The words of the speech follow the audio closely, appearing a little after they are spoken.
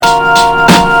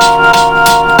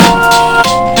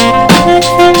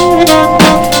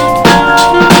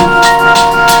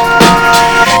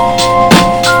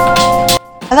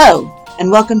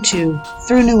welcome to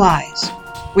Through New Eyes,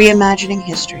 Reimagining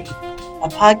History, a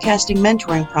podcasting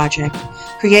mentoring project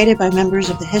created by members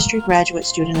of the History Graduate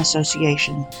Student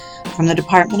Association from the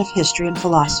Department of History and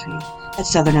Philosophy at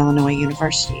Southern Illinois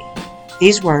University.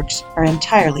 These works are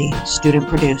entirely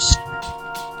student-produced.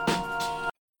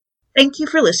 Thank you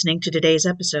for listening to today's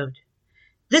episode.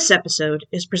 This episode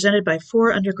is presented by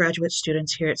 4 undergraduate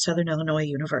students here at Southern Illinois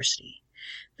University.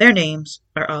 Their names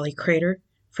are Ollie Crater,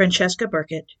 Francesca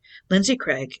Burkett, Lindsay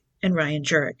Craig, and Ryan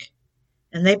Jurek,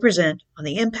 and they present on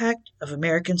the impact of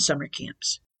American summer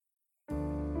camps.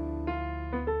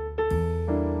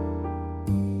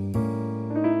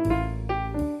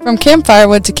 From Camp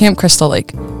Firewood to Camp Crystal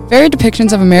Lake, varied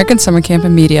depictions of American summer camp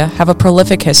in media have a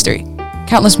prolific history.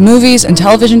 Countless movies and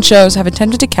television shows have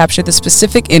attempted to capture the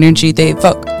specific energy they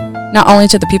evoke, not only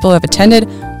to the people who have attended,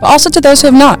 but also to those who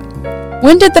have not.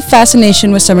 When did the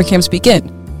fascination with summer camps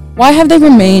begin? Why have they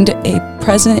remained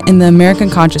present in the American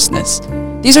consciousness?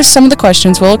 These are some of the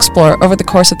questions we'll explore over the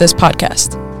course of this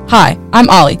podcast. Hi, I'm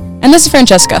Ollie, and this is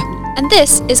Francesca. And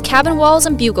this is Cabin Walls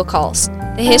and Bugle Calls,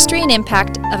 the history and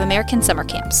impact of American summer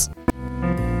camps.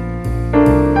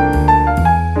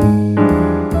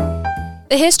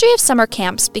 The history of summer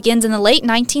camps begins in the late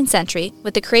 19th century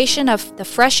with the creation of the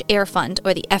Fresh Air Fund,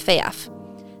 or the FAF.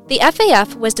 The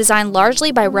FAF was designed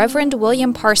largely by Reverend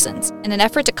William Parsons in an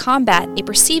effort to combat a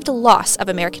perceived loss of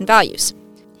American values.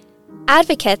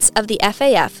 Advocates of the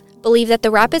FAF believed that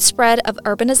the rapid spread of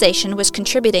urbanization was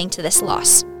contributing to this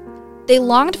loss. They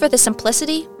longed for the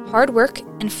simplicity, hard work,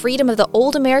 and freedom of the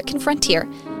old American frontier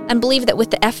and believed that with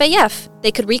the FAF,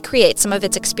 they could recreate some of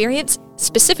its experience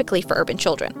specifically for urban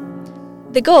children.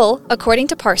 The goal, according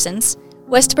to Parsons,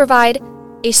 was to provide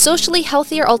a socially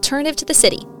healthier alternative to the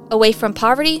city, away from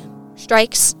poverty,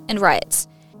 strikes, and riots.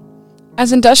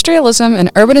 As industrialism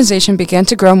and urbanization began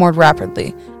to grow more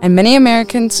rapidly, and many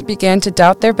Americans began to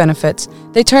doubt their benefits,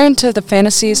 they turned to the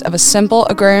fantasies of a simple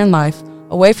agrarian life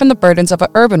away from the burdens of an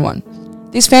urban one.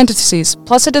 These fantasies,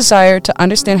 plus a desire to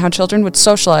understand how children would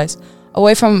socialize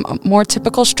away from more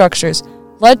typical structures,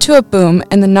 led to a boom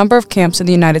in the number of camps in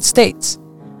the United States.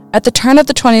 At the turn of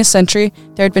the 20th century,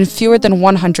 there had been fewer than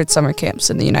 100 summer camps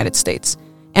in the United States,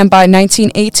 and by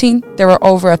 1918, there were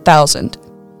over 1,000.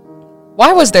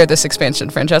 Why was there this expansion,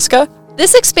 Francesca?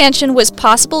 This expansion was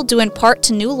possible due in part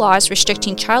to new laws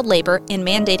restricting child labor and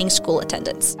mandating school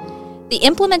attendance. The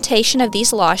implementation of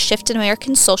these laws shifted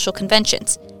American social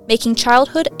conventions, making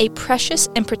childhood a precious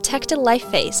and protected life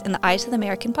phase in the eyes of the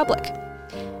American public.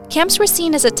 Camps were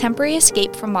seen as a temporary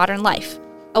escape from modern life,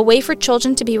 a way for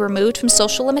children to be removed from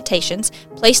social limitations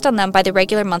placed on them by the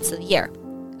regular months of the year,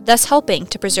 thus helping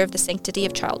to preserve the sanctity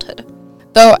of childhood.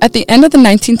 Though at the end of the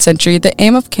 19th century, the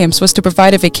aim of camps was to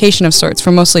provide a vacation of sorts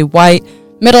for mostly white,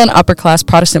 middle and upper class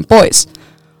Protestant boys.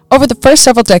 Over the first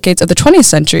several decades of the 20th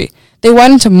century, they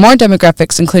widened to more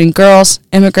demographics including girls,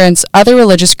 immigrants, other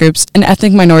religious groups, and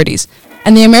ethnic minorities,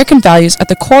 and the American values at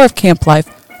the core of camp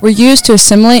life were used to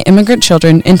assimilate immigrant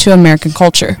children into American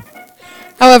culture.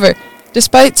 However,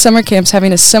 despite summer camps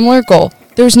having a similar goal,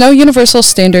 there was no universal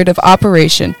standard of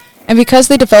operation, and because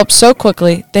they developed so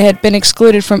quickly, they had been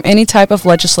excluded from any type of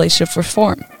legislative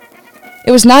reform.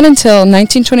 It was not until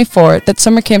 1924 that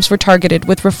summer camps were targeted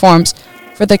with reforms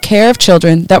for the care of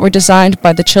children that were designed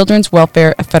by the Children's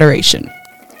Welfare Federation.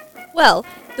 Well,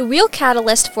 the real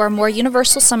catalyst for a more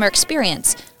universal summer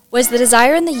experience was the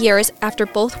desire in the years after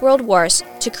both World Wars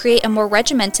to create a more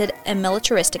regimented and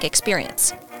militaristic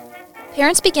experience.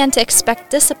 Parents began to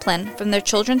expect discipline from their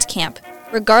children's camp,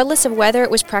 regardless of whether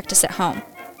it was practiced at home.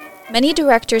 Many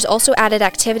directors also added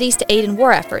activities to aid in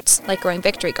war efforts, like growing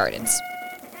victory gardens.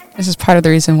 This is part of the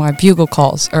reason why bugle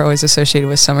calls are always associated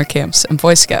with summer camps and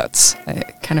Boy Scouts.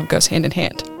 It kind of goes hand in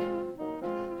hand.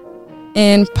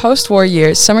 In post-war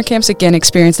years, summer camps again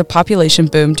experienced a population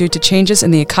boom due to changes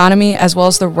in the economy as well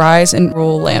as the rise in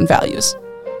rural land values.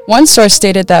 One source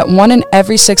stated that 1 in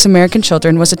every 6 American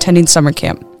children was attending summer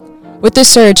camp. With this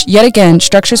surge, yet again,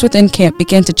 structures within camp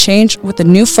began to change with a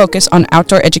new focus on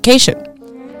outdoor education.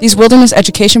 These wilderness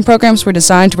education programs were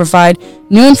designed to provide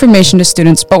new information to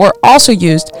students, but were also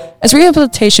used as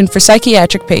rehabilitation for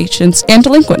psychiatric patients and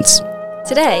delinquents.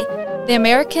 Today, the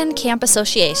American Camp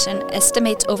Association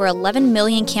estimates over 11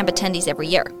 million camp attendees every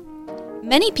year.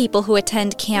 Many people who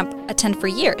attend camp attend for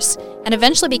years and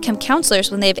eventually become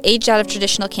counselors when they have aged out of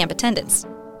traditional camp attendance.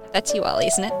 That's you, Ollie,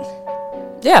 isn't it?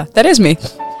 Yeah, that is me.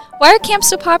 Why are camps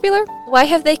so popular? Why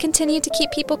have they continued to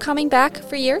keep people coming back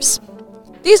for years?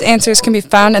 These answers can be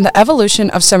found in the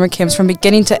evolution of summer camps from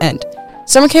beginning to end.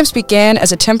 Summer camps began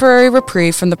as a temporary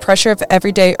reprieve from the pressure of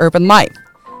everyday urban life.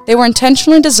 They were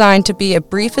intentionally designed to be a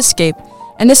brief escape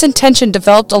and this intention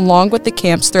developed along with the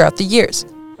camps throughout the years.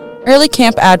 Early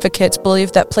camp advocates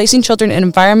believed that placing children in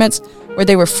environments where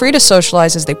they were free to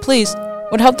socialize as they pleased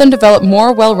would help them develop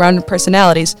more well-rounded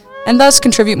personalities and thus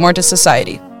contribute more to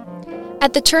society.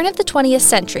 At the turn of the 20th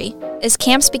century, as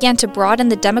camps began to broaden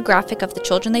the demographic of the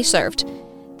children they served,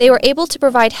 they were able to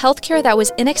provide health care that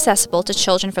was inaccessible to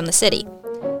children from the city.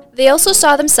 They also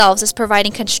saw themselves as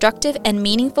providing constructive and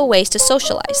meaningful ways to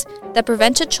socialize that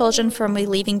prevented children from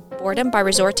relieving boredom by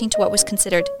resorting to what was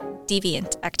considered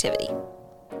deviant activity.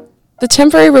 The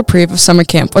temporary reprieve of summer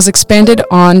camp was expanded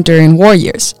on during war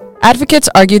years. Advocates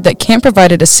argued that camp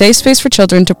provided a safe space for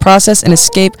children to process and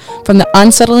escape from the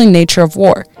unsettling nature of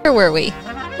war. Where were we?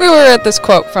 We were at this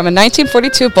quote from a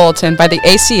 1942 bulletin by the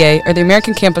ACA, or the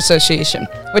American Camp Association,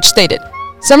 which stated,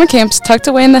 "Summer camps tucked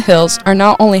away in the hills are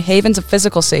not only havens of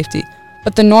physical safety,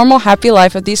 but the normal, happy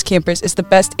life of these campers is the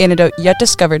best antidote yet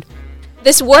discovered."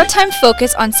 This wartime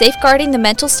focus on safeguarding the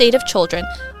mental state of children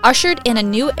ushered in a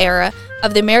new era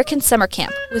of the American summer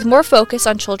camp, with more focus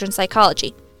on children's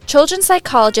psychology. Children's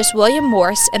psychologists William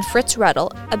Morris and Fritz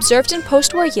Rettel observed in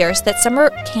post-war years that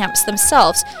summer camps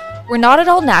themselves were not at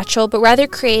all natural, but rather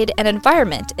created an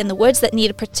environment in the woods that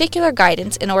needed particular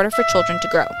guidance in order for children to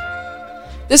grow.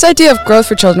 This idea of growth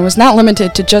for children was not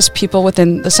limited to just people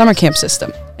within the summer camp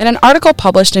system. In an article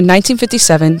published in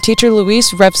 1957, teacher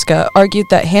Louise Revska argued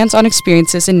that hands-on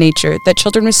experiences in nature that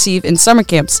children receive in summer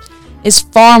camps is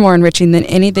far more enriching than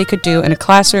any they could do in a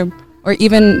classroom or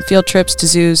even field trips to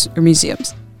zoos or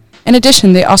museums. In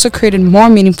addition, they also created more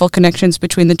meaningful connections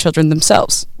between the children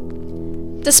themselves.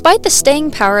 Despite the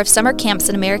staying power of summer camps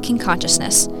in American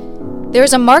consciousness, there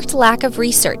is a marked lack of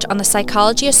research on the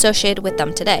psychology associated with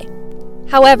them today.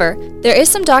 However, there is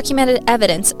some documented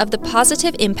evidence of the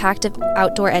positive impact of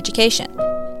outdoor education.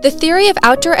 The theory of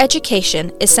outdoor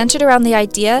education is centered around the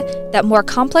idea that more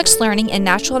complex learning in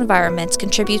natural environments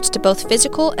contributes to both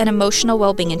physical and emotional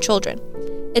well-being in children.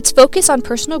 Its focus on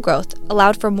personal growth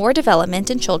allowed for more development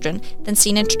in children than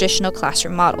seen in traditional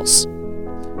classroom models.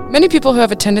 Many people who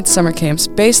have attended summer camps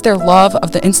base their love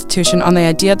of the institution on the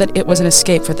idea that it was an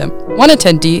escape for them. One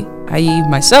attendee, i.e.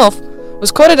 myself,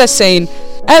 was quoted as saying,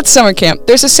 "At summer camp,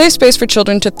 there's a safe space for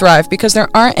children to thrive because there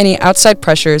aren't any outside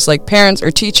pressures like parents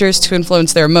or teachers to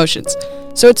influence their emotions,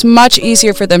 so it's much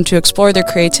easier for them to explore their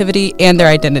creativity and their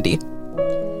identity."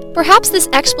 Perhaps this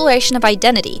exploration of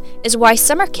identity is why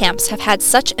summer camps have had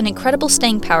such an incredible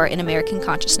staying power in American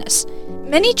consciousness.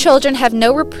 Many children have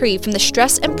no reprieve from the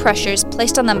stress and pressures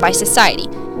placed on them by society,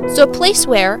 so a place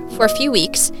where, for a few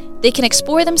weeks, they can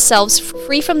explore themselves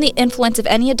free from the influence of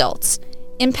any adults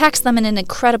impacts them in an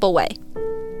incredible way.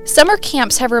 Summer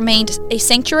camps have remained a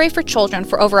sanctuary for children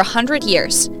for over 100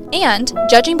 years, and,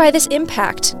 judging by this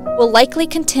impact, will likely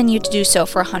continue to do so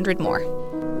for 100 more.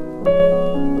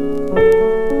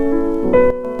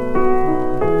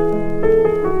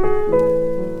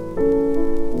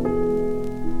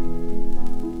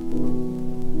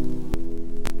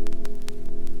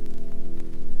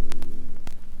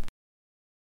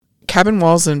 Cabin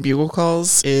Walls and Bugle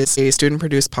Calls is a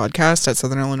student-produced podcast at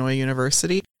Southern Illinois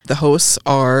University. The hosts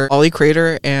are Ollie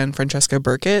Crater and Francesca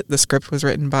Burkett. The script was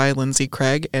written by Lindsay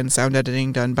Craig and sound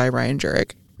editing done by Ryan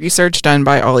Jurek. Research done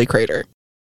by Ollie Crater.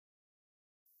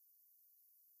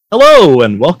 Hello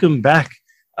and welcome back.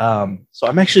 So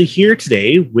I'm actually here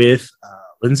today with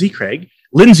Lindsay Craig.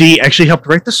 Lindsay actually helped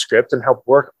write the script and helped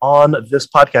work on this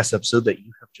podcast episode that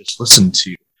you have just listened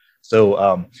to.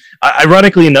 So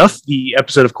ironically enough, the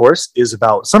episode, of course, is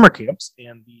about summer camps,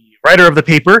 and the writer of the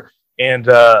paper and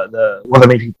one of the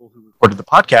main people who recorded the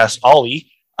podcast, Ollie,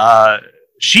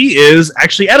 she is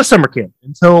actually at a summer camp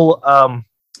until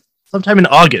sometime in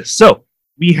August. So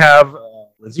we have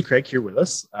Lindsay Craig here with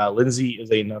us. Lindsay is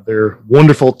another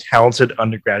wonderful, talented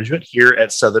undergraduate here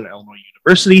at Southern Illinois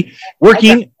University,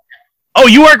 working... Oh,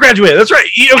 you are a graduate. That's right.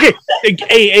 Okay.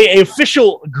 A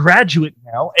official graduate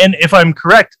now. And if I'm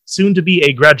correct, soon to be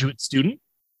a graduate student.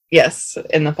 Yes,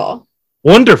 in the fall.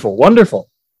 Wonderful. Wonderful.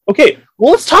 Okay.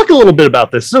 Well, let's talk a little bit about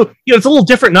this. So, it's a little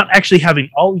different not actually having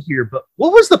Ollie here, but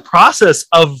what was the process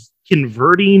of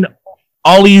converting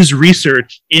Ollie's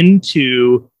research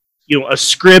into, a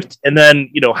script? And then,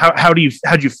 how'd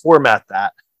you format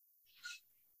that?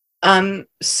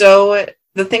 So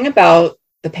the thing about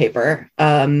the paper,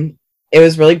 it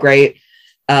was really great,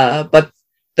 but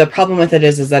the problem with it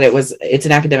is that it's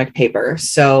an academic paper.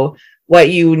 So what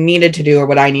you needed to do, or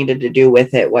what I needed to do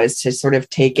with it, was to sort of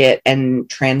take it and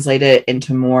translate it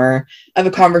into more of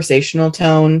a conversational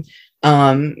tone.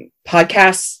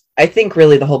 Podcasts, I think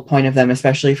really the whole point of them,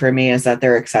 especially for me, is that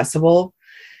they're accessible,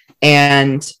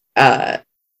 and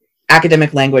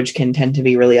academic language can tend to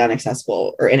be really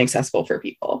inaccessible for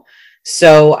people.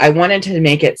 So I wanted to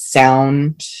make it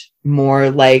sound more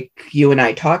like you and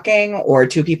I talking, or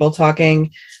two people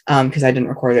talking, because I didn't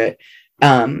record it,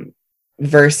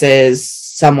 versus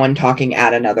someone talking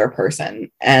at another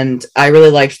person. And I really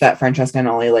liked that Francesca and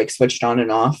Ollie like switched on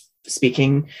and off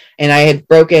speaking. And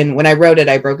when I wrote it,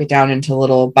 I broke it down into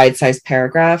little bite-sized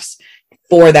paragraphs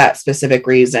for that specific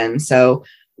reason. So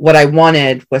what I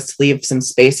wanted was to leave some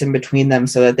space in between them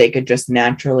so that they could just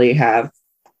naturally have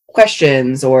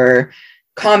questions or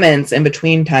comments in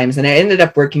between times. And it ended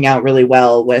up working out really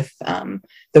well with the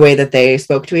way that they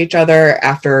spoke to each other.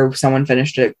 After someone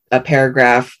finished a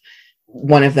paragraph,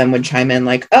 one of them would chime in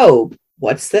like, oh,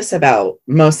 what's this about?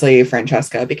 Mostly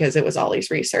Francesca, because it was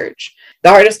Ollie's research. The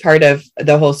hardest part of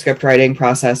the whole script writing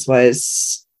process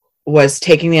was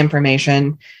taking the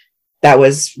information that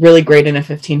was really great in a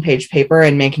 15-page paper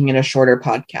and making it a shorter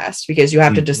podcast, because you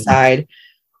have to decide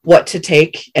what to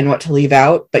take and what to leave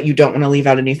out, but you don't want to leave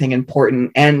out anything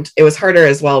important. And it was harder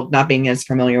as well, not being as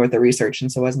familiar with the research,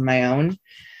 and so it wasn't my own.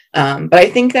 But I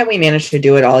think that we managed to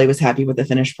do it. Ollie was happy with the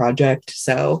finished project.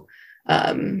 So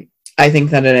I think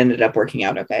that it ended up working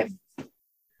out okay.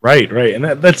 Right. And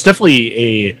that's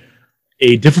definitely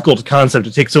a difficult concept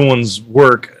to take someone's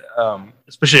work,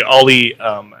 especially Ollie.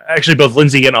 Actually, both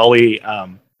Lindsay and Ollie, I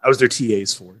was their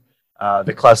TAs for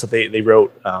the class that they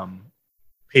wrote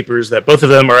papers that both of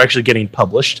them are actually getting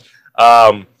published.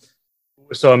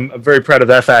 So I'm very proud of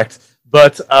that fact.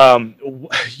 But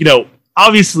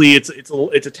obviously it's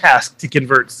a task to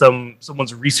convert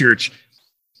someone's research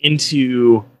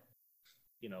into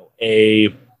a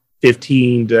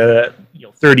 15 to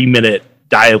 30 minute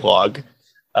dialogue,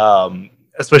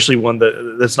 especially one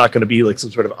that's not going to be like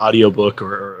some sort of audiobook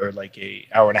or like a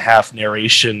hour and a half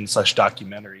narration /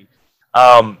 documentary.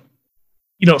 So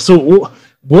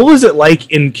what was it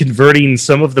like in converting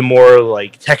some of the more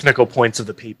like technical points of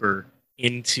the paper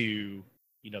into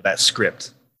that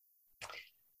script?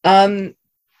 It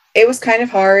was kind of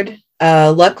hard.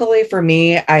 Luckily for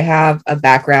me, I have a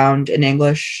background in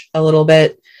English a little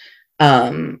bit.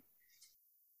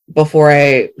 Before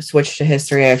I switched to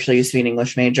history, I actually used to be an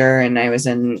English major, and I was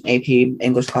in AP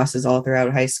English classes all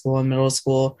throughout high school and middle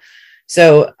school.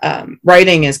 So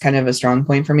writing is kind of a strong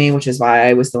point for me, which is why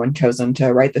I was the one chosen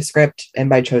to write the script. And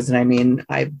by chosen, I mean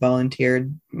I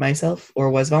volunteered myself, or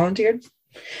was volunteered.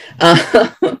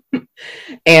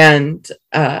 And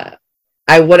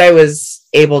what I was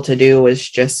able to do was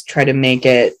just try to make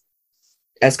it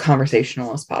as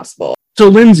conversational as possible. So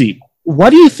Lindsay,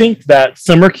 why do you think that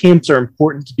summer camps are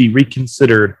important to be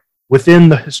reconsidered within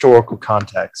the historical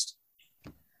context?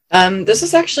 This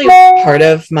is actually part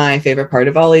of my favorite part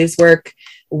of Ollie's work,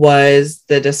 was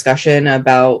the discussion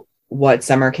about what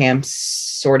summer camps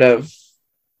sort of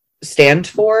stand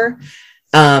for.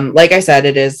 Like I said,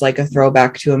 it is like a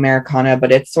throwback to Americana,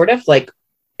 but it's sort of like,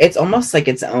 it's almost like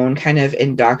its own kind of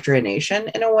indoctrination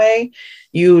in a way.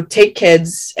 You take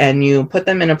kids and you put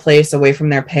them in a place away from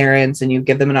their parents, and you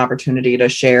give them an opportunity to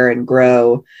share and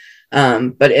grow.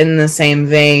 But in the same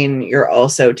vein, you're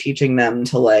also teaching them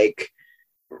to like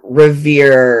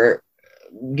revere,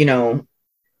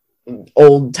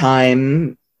 old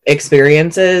time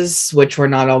experiences, which were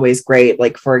not always great.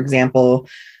 Like, for example,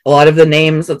 a lot of the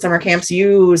names that summer camps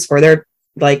use for their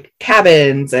like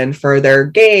cabins and for their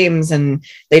games, and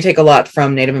they take a lot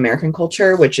from Native American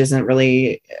culture, which isn't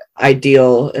really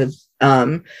ideal.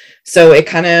 So it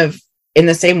kind of, in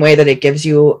the same way that it gives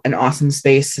you an awesome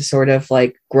space to sort of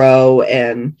like grow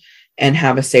and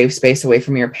have a safe space away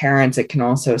from your parents, it can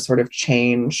also sort of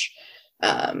change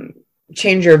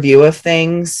your view of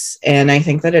things. And I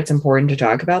think that it's important to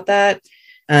talk about that.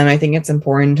 I think it's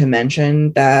important to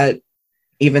mention that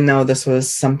even though this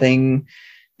was something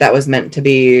that was meant to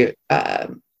be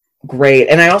great.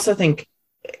 And I also think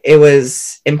it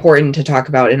was important to talk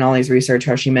about in Ollie's research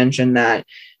how she mentioned that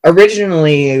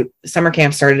originally summer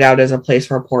camp started out as a place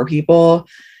for poor people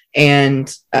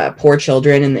and poor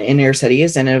children in the inner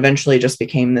cities, and it eventually just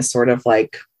became this sort of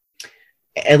like,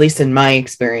 at least in my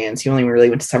experience, you only really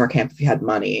went to summer camp if you had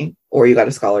money or you got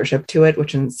a scholarship to it,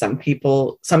 which in some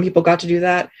people got to do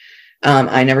that.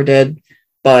 I never did,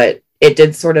 but it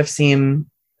did sort of seem,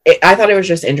 I thought it was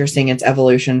just interesting, its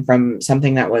evolution from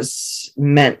something that was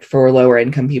meant for lower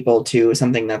income people to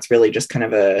something that's really just kind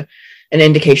of an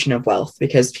indication of wealth,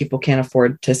 because people can't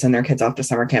afford to send their kids off to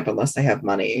summer camp unless they have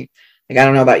money. Like, I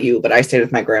don't know about you, but I stayed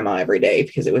with my grandma every day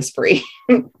because it was free.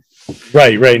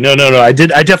 Right. No. I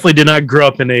definitely did not grow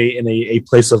up in a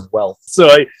place of wealth. So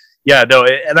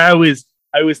and I always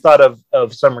thought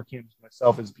of summer camps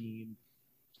myself as being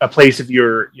a place if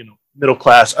you're, middle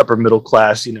class, upper middle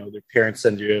class, their parents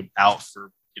send you out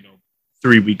for,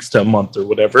 3 weeks to a month or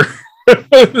whatever.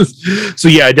 So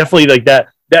yeah, I definitely like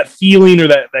that feeling or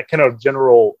that kind of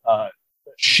general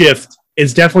shift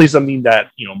is definitely something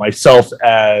that, myself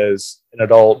as an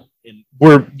adult, and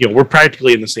we're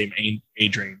practically in the same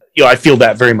age range. I feel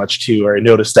that very much too, or I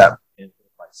noticed that in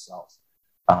myself.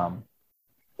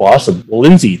 Well, awesome. Well,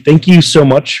 Lindsay, thank you so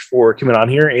much for coming on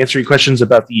here, answering questions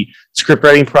about the script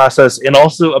writing process and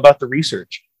also about the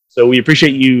research. So we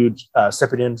appreciate you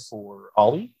stepping in for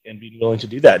Ollie and being willing to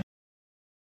do that.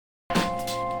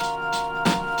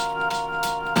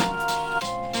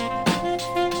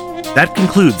 That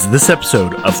concludes this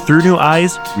episode of Through New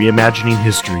Eyes, Reimagining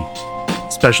History.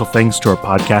 Special thanks to our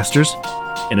podcasters.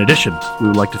 In addition, we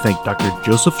would like to thank Dr.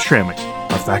 Joseph Schrammick,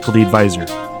 our faculty advisor,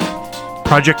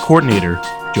 project coordinator,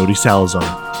 Jody Salazar,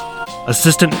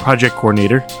 assistant project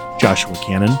coordinator, Joshua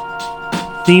Cannon,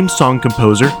 theme song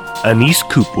composer, Anise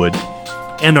Coopwood,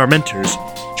 and our mentors,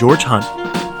 George Hunt,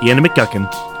 Deanna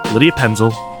McGuckin, Lydia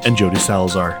Penzel, and Jody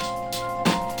Salazar.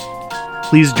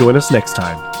 Please join us next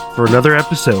time for another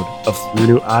episode of Through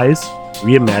New Eyes,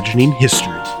 Reimagining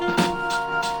History.